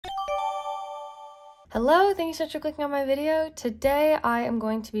Hello, thank you so much for clicking on my video. Today I am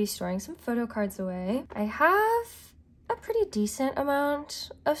going to be storing some photo cards away. I have a pretty decent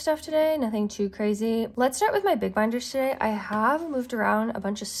amount of stuff today, nothing too crazy. Let's start with my big binders today. I have moved around a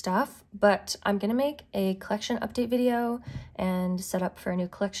bunch of stuff, but I'm gonna make a collection update video and set up for a new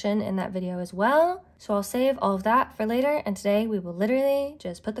collection in that video as well. So I'll save all of that for later, and today we will literally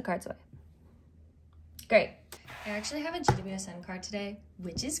just put the cards away. Great. I actually have a GWSN card today,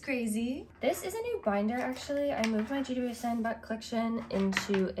 which is crazy. This is a new binder, actually. I moved my GWSN book collection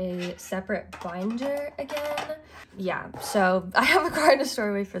into a separate binder again. Yeah, so I have a card to store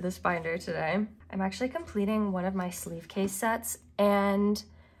away for this binder today. I'm actually completing one of my sleeve case sets, and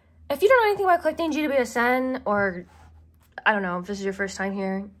if you don't know anything about collecting GWSN, or I don't know, if this is your first time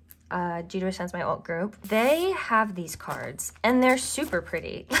here, GWSN's my alt group. They have these cards and they're super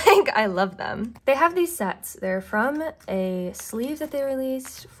pretty. Like, I love them. They have these sets. They're from a sleeve that they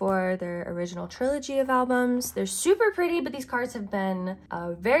released for their original trilogy of albums. They're super pretty, but these cards have been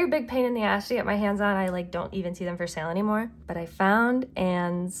a very big pain in the ass to get my hands on. I like don't even see them for sale anymore. But I found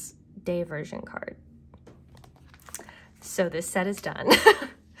Anne's day version card. So this set is done.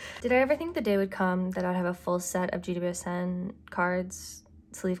 Did I ever think the day would come that I'd have a full set of GWSN cards,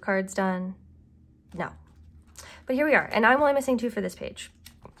 sleeve cards done? No. But here we are, and I'm only missing 2 for this page.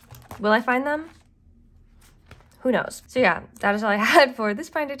 Will I find them? Who knows? So yeah, that is all I had for this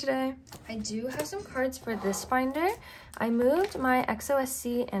binder today. I do have some cards for this binder. I moved my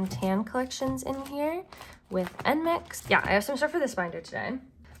XOSC and Tan collections in here with NMix. Yeah, I have some stuff for this binder today.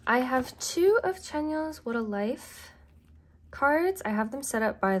 I have 2 of Chenyo's What a Life cards. I have them set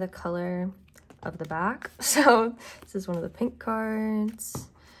up by the color of the back. So this is one of the pink cards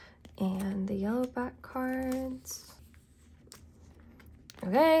and the yellow back cards.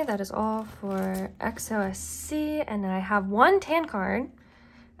 Okay, that is all for XOSC. And then I have 1 tan card.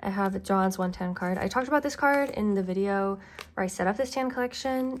 I have John's 1 tan card. I talked about this card in the video where I set up this tan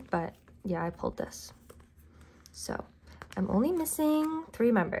collection, but yeah, I pulled this. So I'm only missing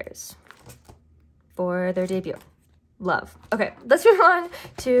 3 members for their debut. Love. Okay, let's move on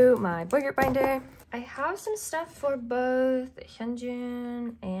to my boy group binder. I have some stuff for both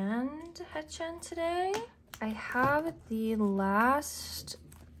Hyunjin and Haechan today. I have the last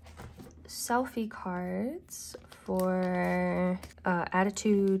selfie cards for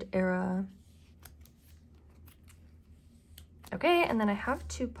Attitude Era. Okay, and then I have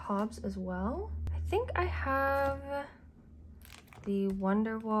 2 pobs as well. I think I have the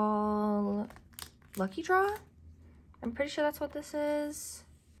Wonderwall Lucky Draw. I'm pretty sure that's what this is.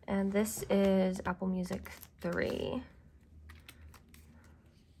 And this is Apple Music 3.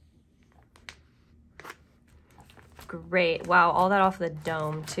 Great. Wow, all that off the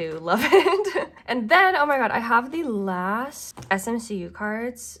dome too. Love it. And then, oh my god, I have the last SMCU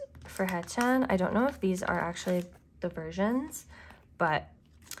cards for Haechan. I don't know if these are actually the versions, but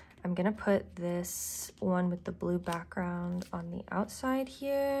I'm gonna put this one with the blue background on the outside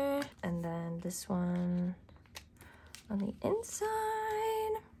here, and then this one on the inside.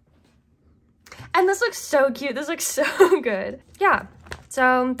 And this looks so cute. This looks so good. Yeah,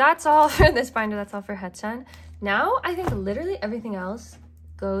 so that's all for this binder. That's all for Haechan. Now I think literally everything else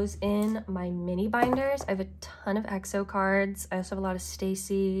goes in my mini binders. I have a ton of EXO cards. I also have a lot of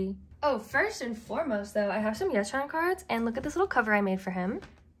stayc. Oh, first and foremost though, I have some Haechan cards, and look at this little cover I made for him.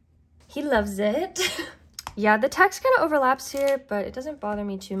 He loves it. Yeah, the text kind of overlaps here, but it doesn't bother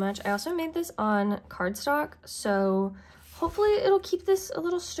me too much. I also made this on cardstock, so hopefully it'll keep this a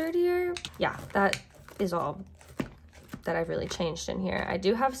little sturdier. Yeah, that is all that I've really changed in here. I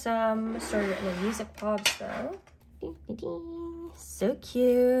do have some story written in music pobs though. So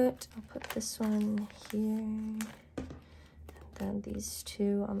cute. I'll put this one here, and then these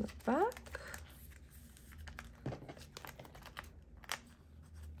 2 on the back.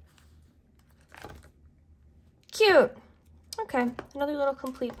 Cute. Okay, another little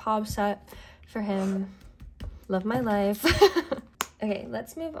complete pob set for him. Love my life. Okay,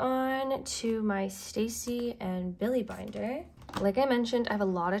 let's move on to my stayc and Billlie binder. Like I mentioned, I have a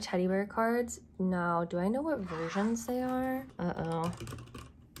lot of teddy bear cards. Now, do I know what versions they are? Uh-oh.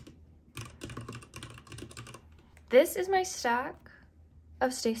 This is my stack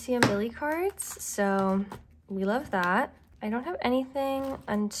of stayc and Billlie cards, so we love that. I don't have anything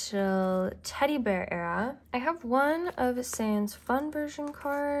until teddy bear era. I have 1 of Sayeon's fun version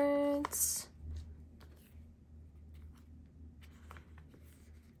cards.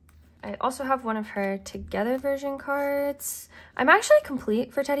 I also have 1 of her together version cards. I'm actually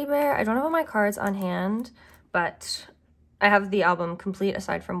complete for teddy bear. I don't have all my cards on hand, but I have the album complete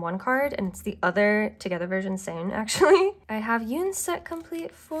aside from one card, and it's the other together version same, actually. I have Yoon's set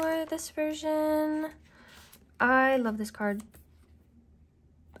complete for this version. I love this card.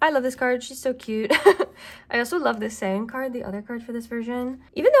 I love this card. She's so cute. I also love this Seon card, the other card for this version.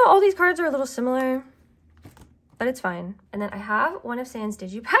 Even though all these cards are a little similar, but it's fine. And then I have one of Seon's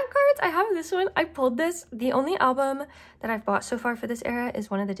digipack cards. I have this one. I pulled this. The only album that I've bought so far for this era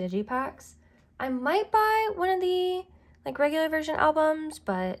is one of the digipacks. I might buy one of the like regular version albums,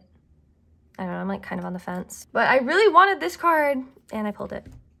 but I don't know, I'm like kind of on the fence. But I really wanted this card and I pulled it.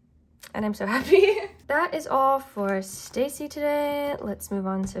 And I'm so happy. That is all for stayc today. Let's move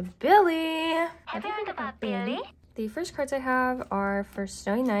on to Billlie. Have you heard about Billlie? The first cards I have are for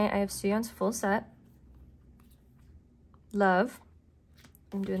Snowy Night. I have Sooyeon's full set. Love.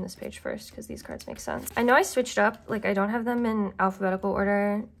 I'm doing this page first because these cards make sense. I know I switched up, like I don't have them in alphabetical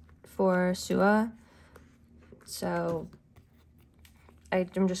order for Sua. So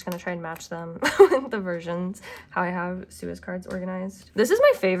I'm just gonna try and match them with the versions, how I have Sua's cards organized. This is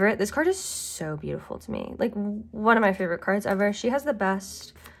my favorite. This card is so beautiful to me. Like one of my favorite cards ever. She has the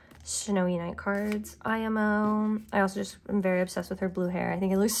best Snowy Night cards. IMO. I also just am very obsessed with her blue hair. I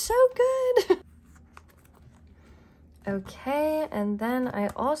think it looks so good. Okay, and then I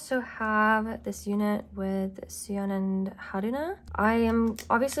also have this unit with Seon and Haruna. I am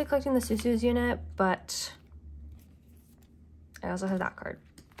obviously collecting the Susu's unit, but I also have that card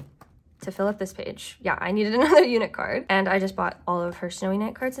to fill up this page. Yeah, I needed another unit card, and I just bought all of her Snowy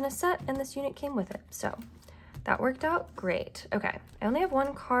Night cards in a set, and this unit came with it. So that worked out great. Okay, I only have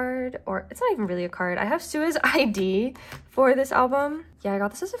one card, or it's not even really a card. I have Sua's ID for this album. Yeah, I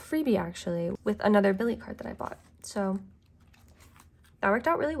got this as a freebie actually with another Billlie card that I bought. So that worked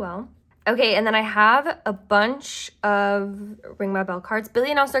out really well. Okay, and then I have a bunch of Ring My Bell cards.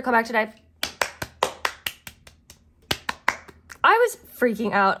 Billlie announced their comeback today. I was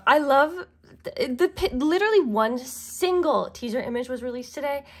freaking out. I love literally one single teaser image was released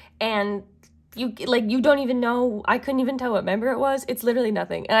today, and you don't even know. I couldn't even tell what member it was. It's literally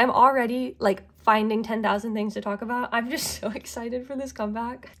nothing, and I'm already like finding 10,000 things to talk about. I'm just so excited for this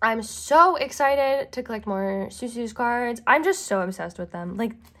comeback. I'm so excited to collect more Susu's cards. I'm just so obsessed with them.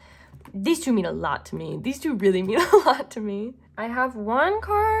 Like, these two mean a lot to me. These two really mean a lot to me. I have one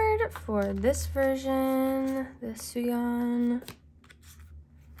card for this version, this Suyeon.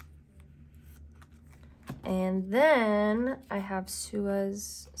 And then I have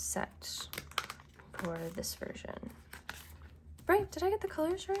Sua's set for this version. Right, did I get the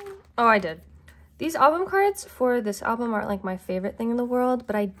colors right? Oh, I did. These album cards for this album aren't like my favorite thing in the world,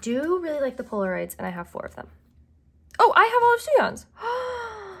 but I do really like the Polaroids, and I have 4 of them. Oh, I have all of Sooyeon's.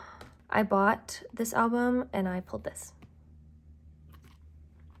 I bought this album and I pulled this.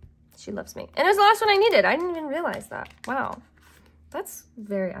 She loves me. And it was the last one I needed. I didn't even realize that. Wow. That's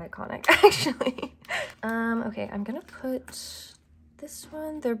very iconic, actually. Okay, I'm gonna put this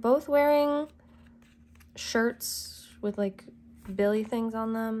one. They're both wearing shirts with like Billlie things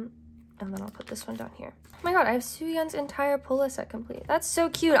on them. And then I'll put this one down here. Oh my god, I have Sooyeon's entire Pola set complete. That's so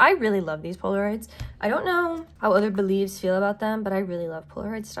cute. I really love these Polaroids. I don't know how other Believes feel about them, but I really love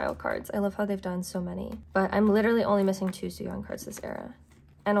Polaroid style cards. I love how they've done so many. But I'm literally only missing 2 Sooyeon cards this era.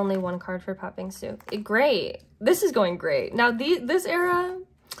 And only 1 card for Pat Bingsu. Great. This is going great. Now, this era,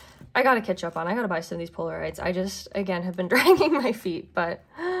 I gotta catch up on. I gotta buy some of these Polaroids. I just, again, have been dragging my feet, but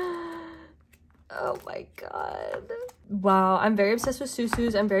oh my god. Wow, I'm very obsessed with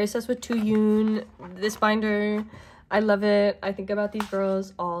Susu's. I'm very obsessed with Yoon. This binder, I love it. I think about these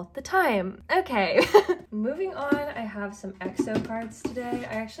girls all the time. Okay, moving on, I have some EXO cards today.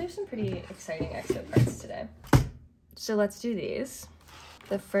 I actually have some pretty exciting EXO cards today. So let's do these.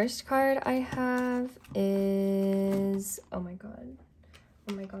 The first card I have is, oh my god.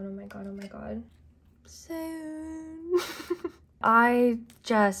 Oh my god, oh my god, oh my god. Soon. I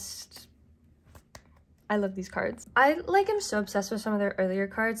love these cards. I am so obsessed with some of their earlier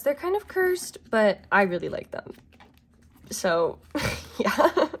cards. They're kind of cursed, but I really like them. So,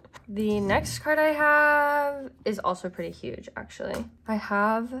 yeah. The next card I have is also pretty huge, actually. I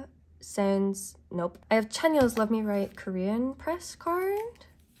have Seon's, nope. I have Chanyeol's Love Me Right Korean press card,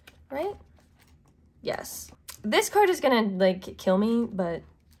 right? Yes. This card is gonna, like, kill me, but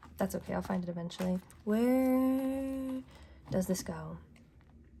that's okay. I'll find it eventually. Where does this go?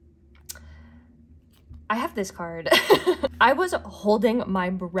 I have this card. I was holding my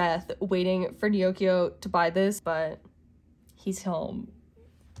breath waiting for Ryokyo to buy this, but he's home.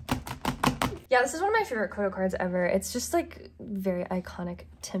 Yeah, this is one of my favorite Koto cards ever. It's just like very iconic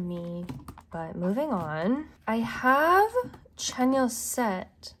to me. But moving on, I have Chanyeol's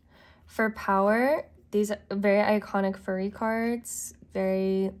set for Power. These very iconic furry cards.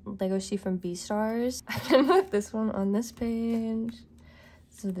 Very Lego She from Beastars. I can put this one on this page.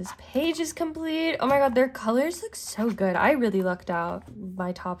 So this page is complete. Oh my god, their colors look so good. I really lucked out.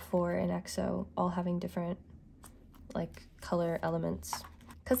 My top 4 in EXO all having different like color elements.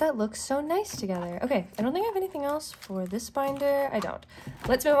 Because that looks so nice together. Okay, I don't think I have anything else for this binder. I don't.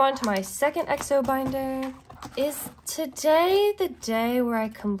 Let's move on to my second EXO binder. Is today the day where I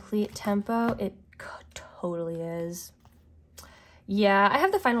complete Tempo? It totally is. Yeah, I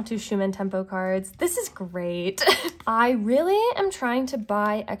have the final 2 Schumann Tempo cards. This is great. I really am trying to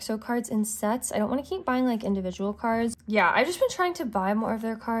buy EXO cards in sets. I don't want to keep buying like individual cards. Yeah, I've just been trying to buy more of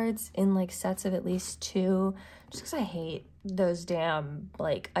their cards in like sets of at least 2, just because I hate those damn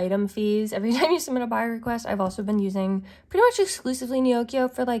like item fees every time you submit a buy request. I've also been using pretty much exclusively Neokyo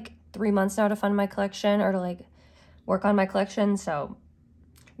for like 3 months now to fund my collection or to like work on my collection, so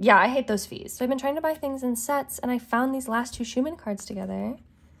yeah, I hate those fees. So I've been trying to buy things in sets, and I found these last 2 Schumann cards together.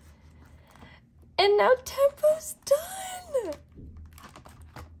 And now Tempo's done!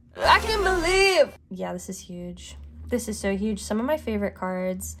 I can't believe! Yeah, this is huge. This is so huge. Some of my favorite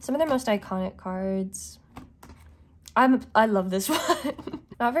cards. Some of their most iconic cards. I love this one.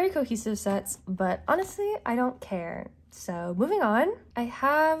 Not very cohesive sets, but honestly, I don't care. So moving on, I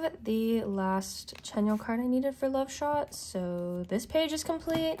have the last Chenyo card I needed for Love Shot. So this page is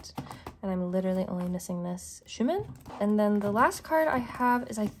complete and I'm literally only missing this Schumann. And then the last card I have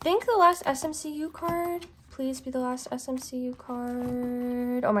is I think the last SMCU card. Please be the last SMCU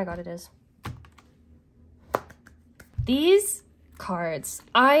card. Oh my god, it is. These cards,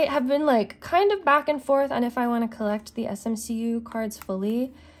 I have been like kind of back and forth on if I want to collect the SMCU cards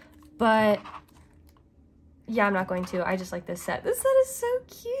fully, but yeah, I'm not going to. I just like this set. This set is so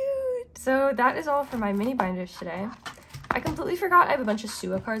cute. So that is all for my mini binders today. I completely forgot I have a bunch of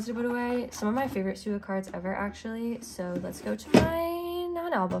Suwa cards to put away. Some of my favorite Suwa cards ever, actually. So let's go to my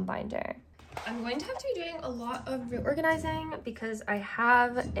non-album binder. I'm going to have to be doing a lot of reorganizing because I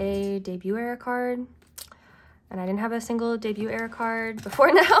have a debut era card. And I didn't have a single debut era card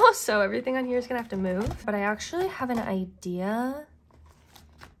before now, so everything on here is gonna have to move. But I actually have an idea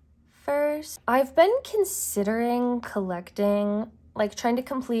first. I've been considering collecting, like trying to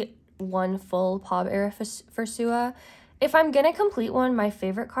complete one full Pop era for Suwa. If I'm gonna complete one, my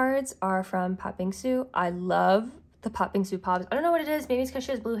favorite cards are from Pop Bingsu. I love the Pop Bingsu Pops. I don't know what it is. Maybe it's because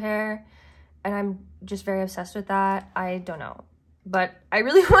she has blue hair and I'm just very obsessed with that. I don't know. But I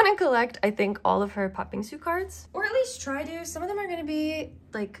really want to collect, I think, all of her Pop Bingsu cards. Or at least try to. Some of them are going to be,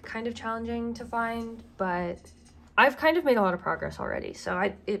 like, kind of challenging to find. But I've kind of made a lot of progress already. So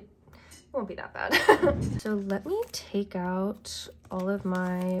it won't be that bad. So let me take out all of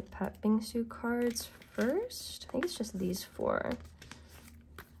my Pop Bingsu cards first. I think it's just these 4.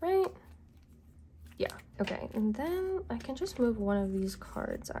 Right? Yeah. Okay. And then I can just move one of these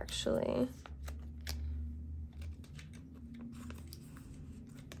cards, actually.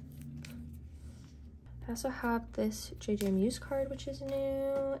 I also have this JJ Muse card, which is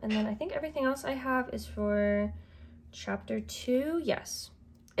new. And then I think everything else I have is for chapter 2. Yes,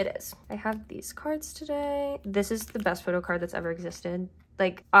 it is. I have these cards today. This is the best photo card that's ever existed.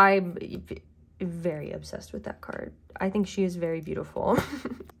 Like, I'm very obsessed with that card. I think she is very beautiful.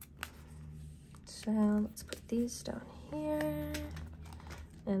 So let's put these down here.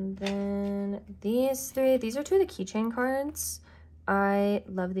 And then these 3. These are 2 of the keychain cards. I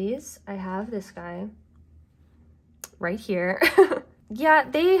love these. I have this guy right here. Yeah,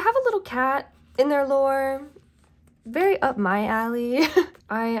 they have a little cat in their lore. Very up my alley.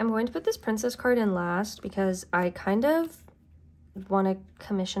 I am going to put this princess card in last because I kind of want to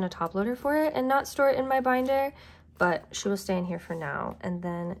commission a top loader for it and not store it in my binder, but she will stay in here for now. And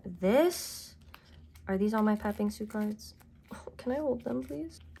then this, are these all my Pop Bingsu cards? Oh, can I hold them,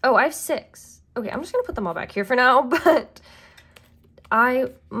 please? Oh, I have 6. Okay, I'm just gonna put them all back here for now, but I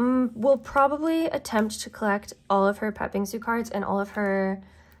will probably attempt to collect all of her Pop Bingsu cards and all of her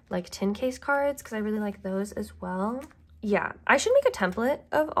like tin case cards because I really like those as well. Yeah, I should make a template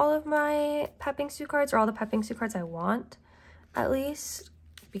of all of my Pop Bingsu cards, or all the Pop Bingsu cards I want, at least,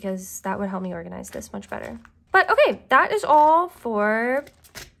 because that would help me organize this much better. But okay, that is all for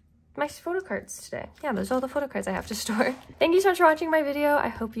my photo cards today. Yeah, those are all the photo cards I have to store. Thank you so much for watching my video. I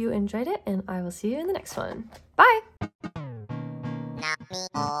hope you enjoyed it, and I will see you in the next one. Bye! Not me,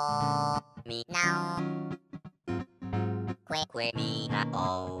 oh, me now. Quick, me now,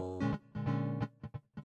 oh.